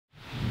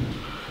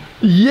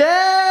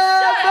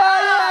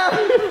Yeah!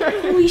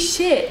 Holy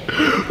shit.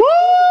 Woo!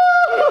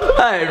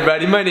 Hi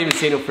everybody, my name is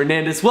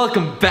Fernandez.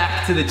 Welcome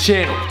back to the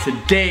channel.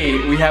 Today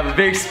we have a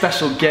very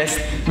special guest,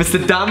 Mr.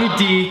 Dami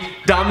D,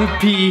 Dami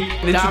P.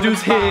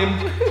 Introduce him.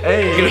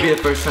 Hey, it's gonna be the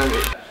first time.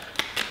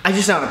 I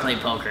just want to play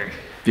poker.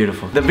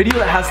 Beautiful. The video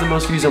that has the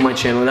most views on my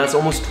channel, and that's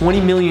almost 20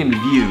 million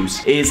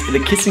views, is the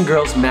Kissing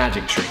Girls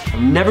magic trick.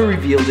 I've never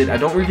revealed it. I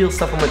don't reveal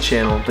stuff on my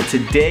channel, but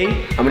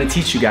today I'm gonna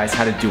teach you guys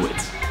how to do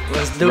it.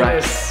 Let's do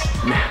this.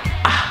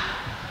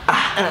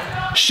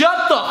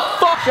 Shut the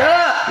fuck Shut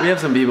up! We have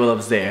some people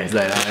upstairs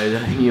that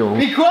you know.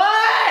 Be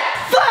quiet!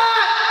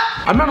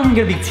 Fuck! I'm not only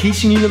gonna be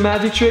teaching you the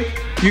magic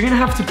trick, you're gonna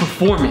have to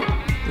perform it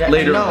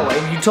later on. No,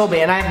 you told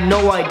me, and I have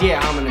no idea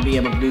how I'm gonna be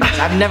able to do this.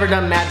 I've never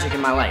done magic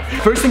in my life.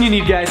 First thing you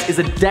need, guys, is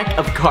a deck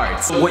of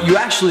cards. What you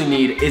actually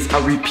need is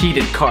a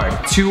repeated card,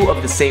 2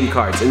 of the same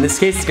cards. In this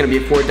case, it's gonna be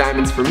 4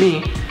 diamonds for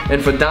me,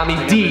 and for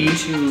Dami D,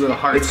 2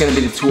 hearts. it's gonna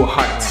be the 2 of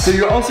hearts. So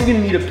you're also gonna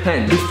need a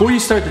pen. Before you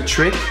start the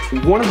trick,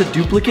 one of the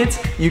duplicates,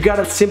 you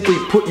gotta simply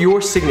put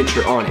your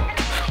signature on it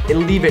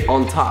and leave it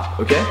on top,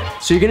 okay?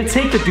 So you're gonna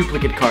take the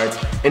duplicate cards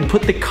and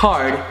put the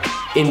card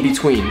in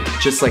between,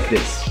 just like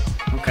this.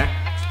 Okay.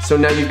 So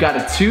now you've got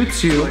a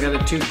 2-2. I got a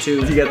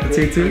 2-2. You got the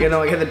 2-2? I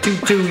got the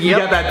 2-2, yep. You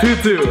got that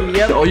 2-2.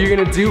 Yep. So all you're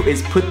gonna do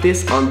is put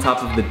this on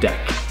top of the deck.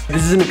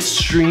 This is an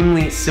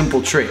extremely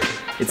simple trick.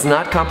 It's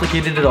not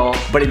complicated at all,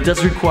 but it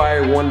does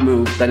require one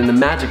move that in the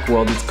magic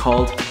world is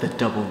called the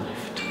double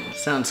lift.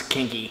 Sounds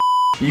kinky.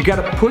 You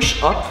gotta push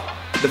up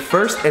the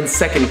first and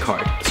second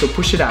card. So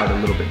push it out a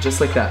little bit, just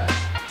like that.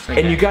 Okay.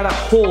 And you gotta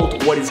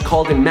hold what is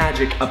called in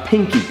magic a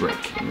pinky break.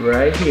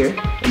 Right here,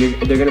 and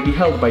they're gonna be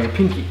held by your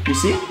pinky. You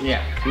see?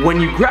 Yeah.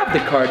 When you grab the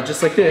card,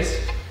 just like this,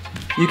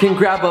 you can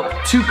grab up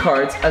 2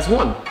 cards as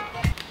one.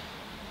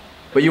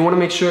 But you wanna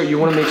make sure, I'm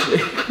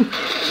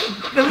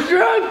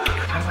drunk!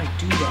 How do I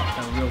do that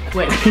though, real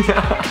quick?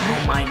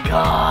 Oh my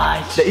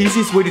gosh. The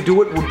easiest way to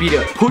do it would be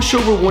to push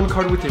over one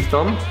card with your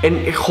thumb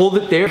and hold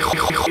it there,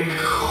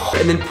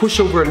 and then push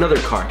over another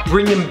card.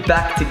 Bring them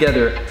back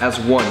together as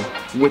one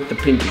with the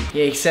pinky.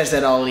 Yeah, he says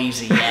that all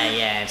easy.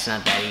 Yeah, it's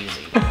not that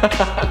easy.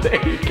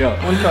 There you go.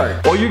 One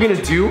card. All you're gonna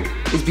do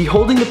is be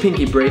holding the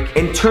pinky break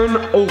and turn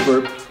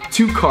over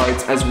 2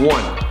 cards as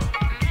one.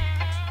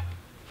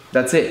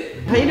 That's it.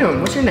 How you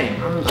doing? What's your name?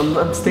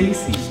 I'm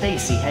Stacy.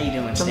 Stacy. How you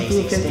doing,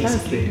 Stacy?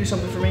 Fantastic. Can you do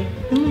something for me?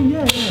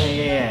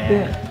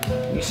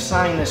 Yeah. You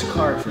sign this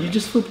card for me. You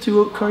just flipped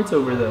 2 cards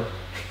over though.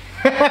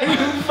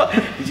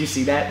 Did you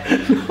see that?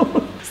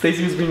 No.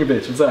 Stacy was being a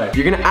bitch, I'm sorry.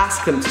 You're gonna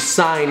ask them to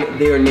sign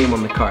their name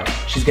on the card.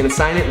 She's gonna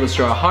sign it, let's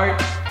draw a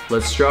heart.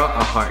 Let's draw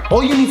a heart.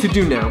 All you need to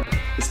do now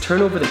is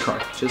turn over the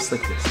card, just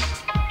like this.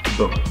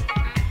 Boom.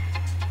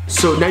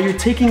 So now you're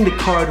taking the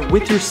card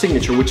with your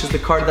signature, which is the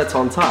card that's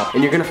on top,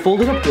 and you're gonna fold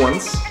it up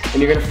once,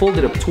 and you're gonna fold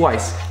it up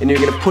twice, and you're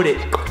gonna put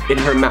it in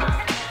her mouth.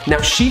 Now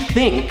she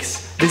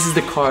thinks this is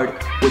the card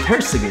with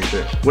her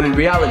signature, when in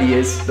reality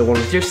is the one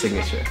with your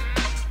signature.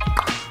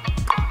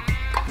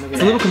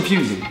 It's a little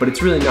confusing, but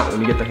it's really not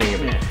when you get the hang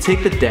of it.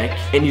 Take the deck,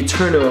 and you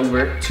turn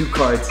over 2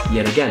 cards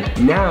yet again.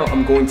 Now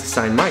I'm going to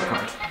sign my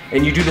card.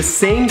 And you do the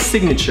same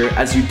signature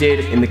as you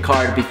did in the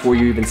card before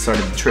you even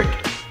started the trick.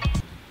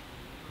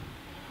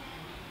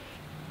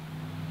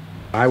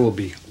 I will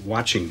be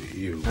watching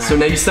you. So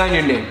now you sign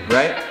your name,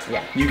 right?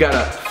 Yeah. You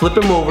gotta flip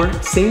them over.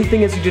 Same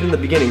thing as you did in the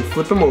beginning.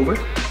 Flip them over.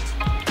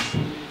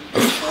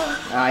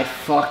 I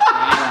fucked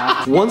that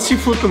up. Once you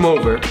flip them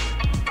over,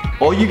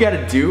 all you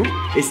gotta do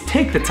is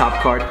take the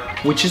top card,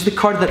 which is the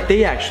card that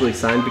they actually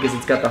signed because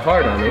it's got the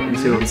heart on it. You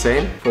see what I'm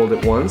saying? Fold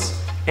it once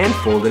and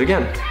fold it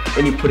again.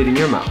 And you put it in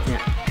your mouth.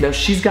 Yeah. Now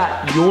she's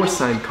got your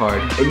signed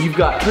card and you've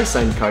got her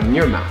signed card in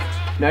your mouth.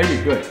 Now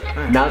you're good.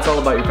 Now it's all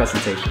about your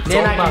presentation. It's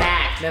Then all I about, can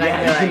act. Then you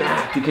can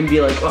act. You can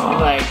be like, oh.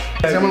 Like,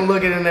 someone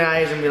look it in the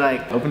eyes and be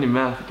like, Open your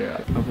mouth, girl.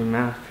 open your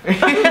mouth.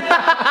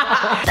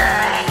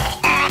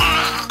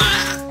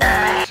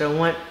 So I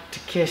want to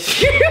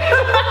kiss you.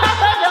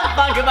 What the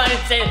fuck am I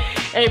saying?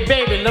 Hey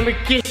baby, let me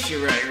kiss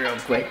you real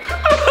quick.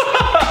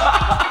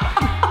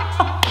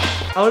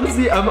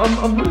 Honestly,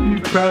 I'm really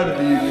proud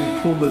of you. You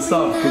pulled this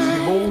off because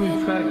you've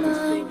only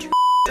practiced.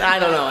 I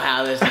don't know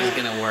how this is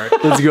gonna work.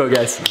 Let's go,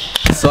 guys.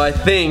 So I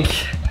think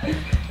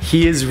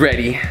he is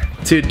ready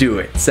to do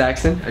it.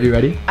 Saxon, are you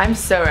ready? I'm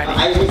so ready.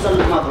 I did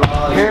something in my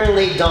vlog.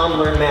 Apparently Dom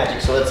learned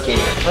magic, so let's get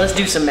it. Let's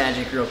do some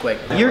magic real quick.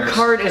 Your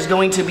card is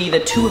going to be the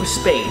 2 of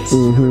spades.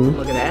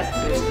 Look at that.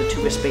 There's the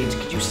 2 of spades.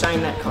 Could you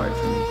sign that card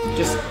for me?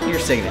 Just your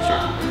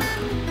signature.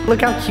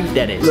 Look how cute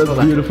that is. That's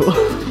beautiful.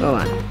 Hold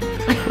on.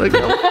 Look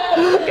how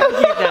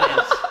cute that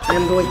is.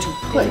 I'm going to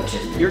put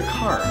your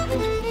card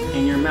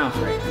in your mouth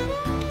right now.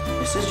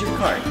 This is your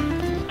card.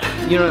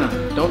 No.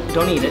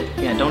 Don't eat it.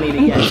 Yeah, don't eat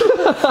it yet. Keep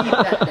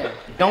that there.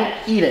 Don't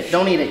eat it.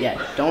 Don't eat it yet.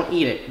 Don't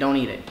eat it. Don't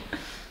eat it.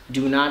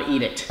 Do not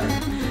eat it. Fuck.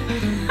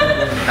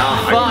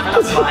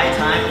 Bye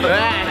time.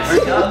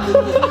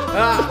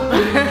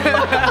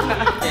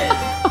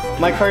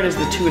 My card is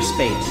the 2 of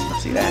spades.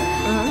 See that?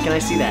 Can I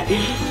see that?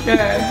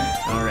 Yeah.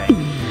 All right.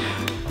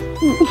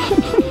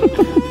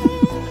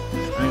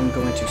 I'm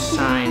going to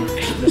sign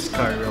this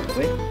card real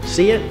quick.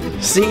 See it?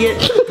 See it?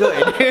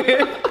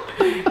 Good.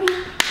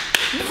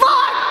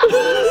 Fuck!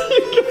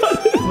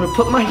 I'm gonna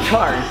put my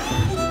card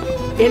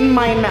in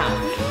my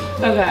mouth.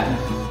 Okay.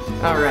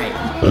 All right.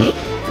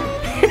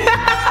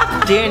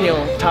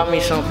 Daniel taught me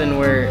something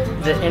where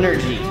the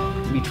energy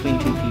between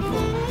two people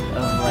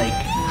of like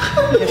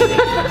kissing.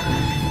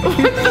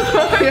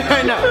 Yeah,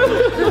 I know.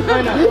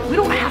 We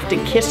don't have to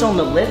kiss on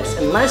the lips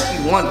unless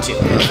you want to.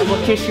 I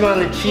will kiss you on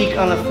the cheek,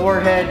 on the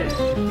forehead,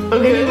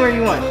 anywhere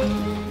you want.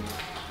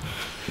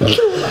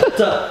 What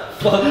the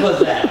fuck was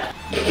that?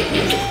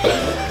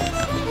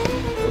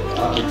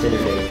 I'll consider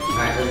it.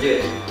 Alright, let's do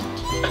it.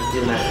 Let's do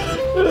the math.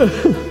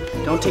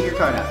 Don't take your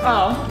card out.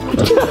 Oh.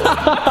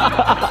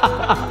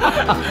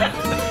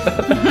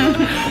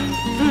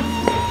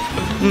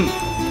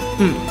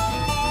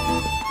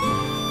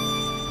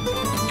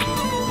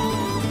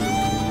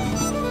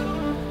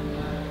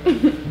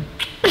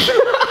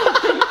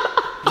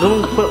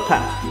 Don't put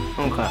pat.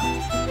 Okay.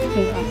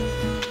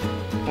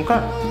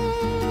 Okay.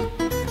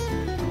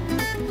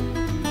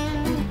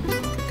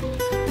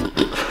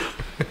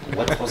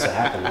 What's supposed to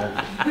happen, man?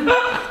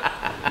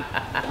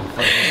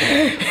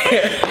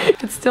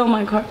 It's still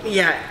my card.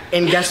 Yeah,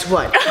 and guess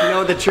what? You know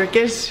what the trick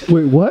is?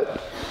 Wait, what?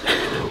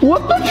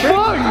 What the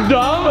fuck,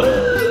 Dom?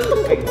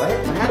 Wait, what?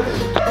 What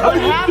happened? What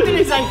happened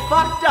is I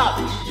fucked up.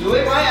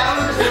 Wait, why? I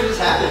don't understand what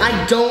just happened.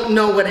 I don't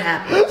know what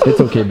happened.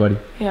 It's okay, buddy.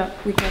 Yeah,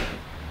 we can.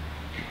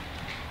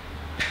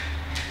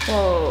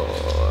 Whoa.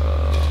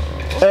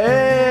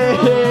 Hey!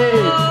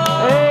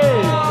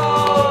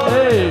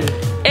 Hey!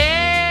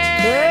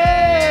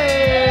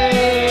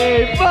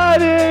 Hey!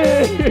 Buddy!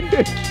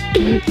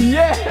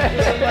 Yeah!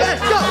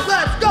 Let's go,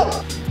 let's go!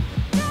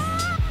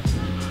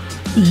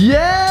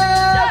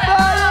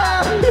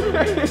 Yeah,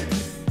 buddy!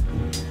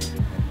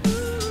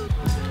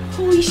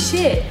 Holy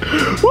shit.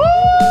 Woo!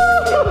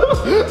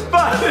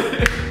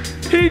 Buddy!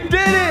 He did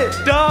it!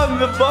 Dom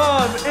the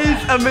Bomb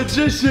is a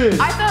magician!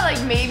 I thought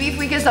like maybe if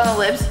we kissed on the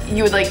lips,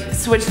 you would like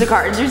switch the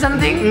cards or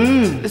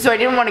something. So I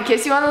didn't want to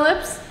kiss you on the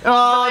lips.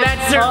 Oh,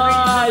 that's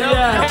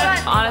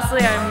yeah.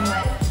 Honestly,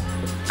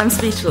 I'm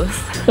speechless.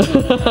 She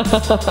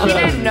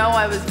didn't know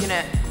I was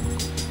gonna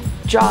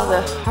draw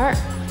the heart.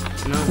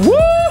 Woo!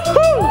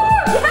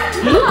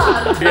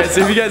 Yeah,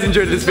 so if you guys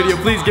enjoyed this video,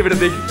 please give it a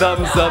big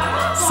thumbs up.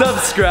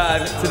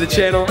 Subscribe to the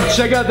channel.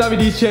 Check out Tommy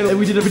D's channel. And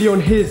we did a video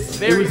on his.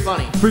 Very it was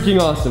funny. Freaking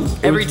awesome.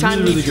 It Every was time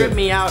really, he really tripped good.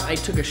 me out, I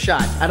took a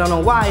shot. I don't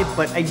know why,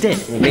 but I did.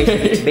 He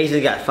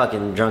basically got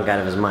fucking drunk out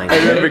of his mind. And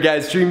remember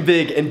guys, dream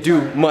big and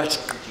do much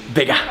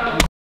bigger.